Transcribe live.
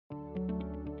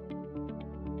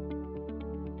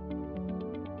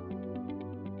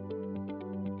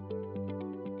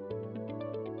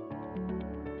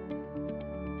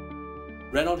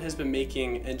Renold has been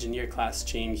making engineer class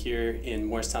chain here in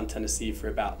Morristown, Tennessee for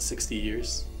about 60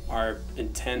 years. Our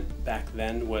intent back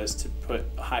then was to put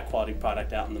a high quality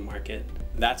product out in the market.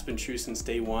 That's been true since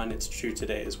day one, it's true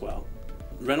today as well.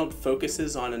 Renold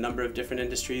focuses on a number of different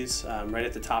industries. Right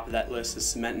at the top of that list is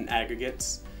cement and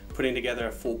aggregates, putting together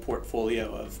a full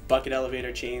portfolio of bucket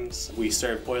elevator chains. We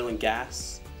serve oil and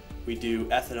gas, we do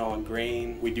ethanol and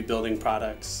grain, we do building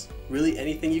products. Really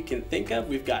anything you can think of,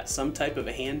 we've got some type of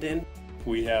a hand in.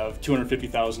 We have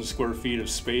 250,000 square feet of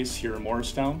space here in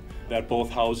Morristown that both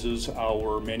houses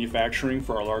our manufacturing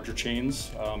for our larger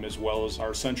chains as well as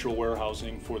our central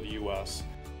warehousing for the U.S.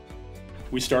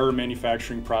 We start our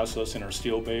manufacturing process in our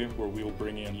steel bay where we will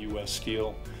bring in U.S.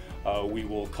 steel. We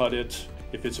will cut it.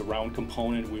 If it's a round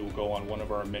component, we will go on one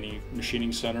of our many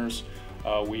machining centers.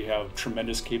 We have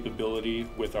tremendous capability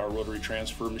with our rotary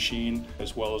transfer machine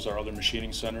as well as our other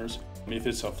machining centers. If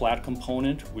it's a flat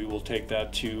component, we will take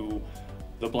that to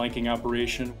the blanking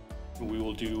operation. We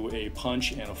will do a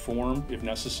punch and a form if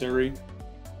necessary.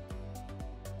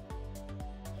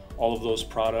 All of those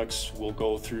products will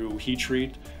go through heat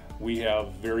treat. We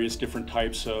have various different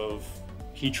types of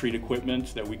heat treat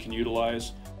equipment that we can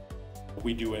utilize.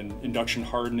 We do an induction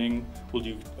hardening. We'll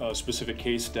do a specific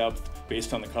case depth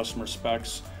based on the customer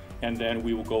specs, and then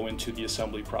we will go into the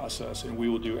assembly process, and we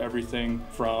will do everything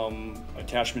from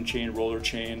attachment chain, roller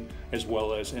chain, as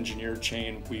well as engineered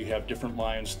chain. We have different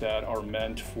lines that are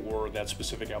meant for that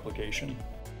specific application.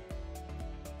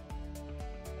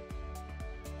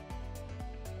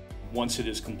 Once it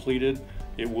is completed,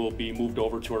 it will be moved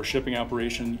over to our shipping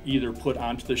operation, either put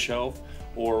onto the shelf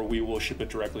or we will ship it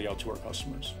directly out to our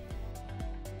customers.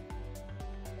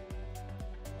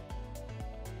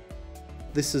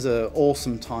 This is an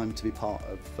awesome time to be part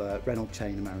of Renold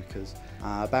Chain Americas.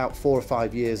 About 4 or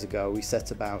 5 years ago, we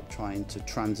set about trying to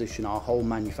transition our whole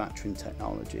manufacturing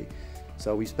technology.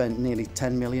 So we spent nearly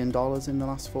 $10 million in the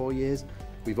last 4 years.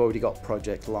 We've already got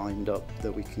projects lined up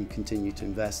that we can continue to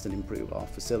invest and improve our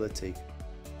facility.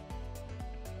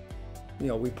 You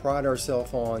know, we pride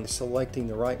ourselves on selecting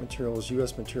the right materials,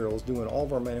 U.S. materials, doing all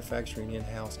of our manufacturing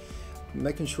in-house,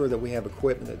 making sure that we have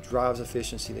equipment that drives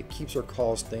efficiency, that keeps our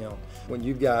costs down. When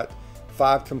you've got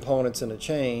 5 components in a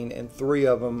chain and 3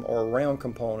 of them are round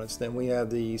components, then we have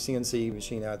the CNC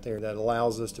machine out there that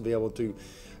allows us to be able to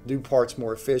do parts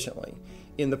more efficiently.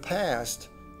 In the past,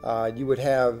 you would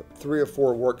have 3 or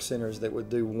 4 work centers that would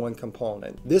do one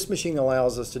component. This machine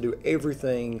allows us to do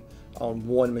everything on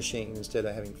one machine instead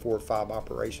of having 4 or 5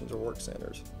 operations or work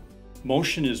centers.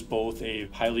 Motion is both a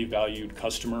highly valued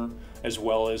customer as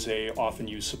well as a often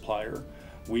used supplier.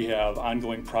 We have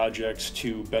ongoing projects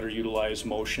to better utilize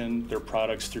Motion, their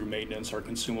products through maintenance, our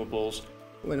consumables.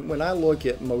 When I look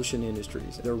at Motion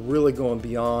Industries, they're really going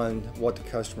beyond what the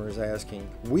customer is asking.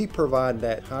 We provide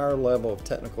that higher level of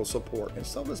technical support, and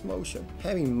so does Motion.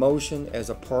 Having Motion as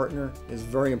a partner is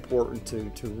very important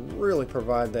to really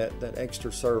provide that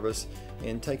extra service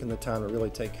and taking the time to really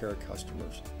take care of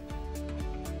customers.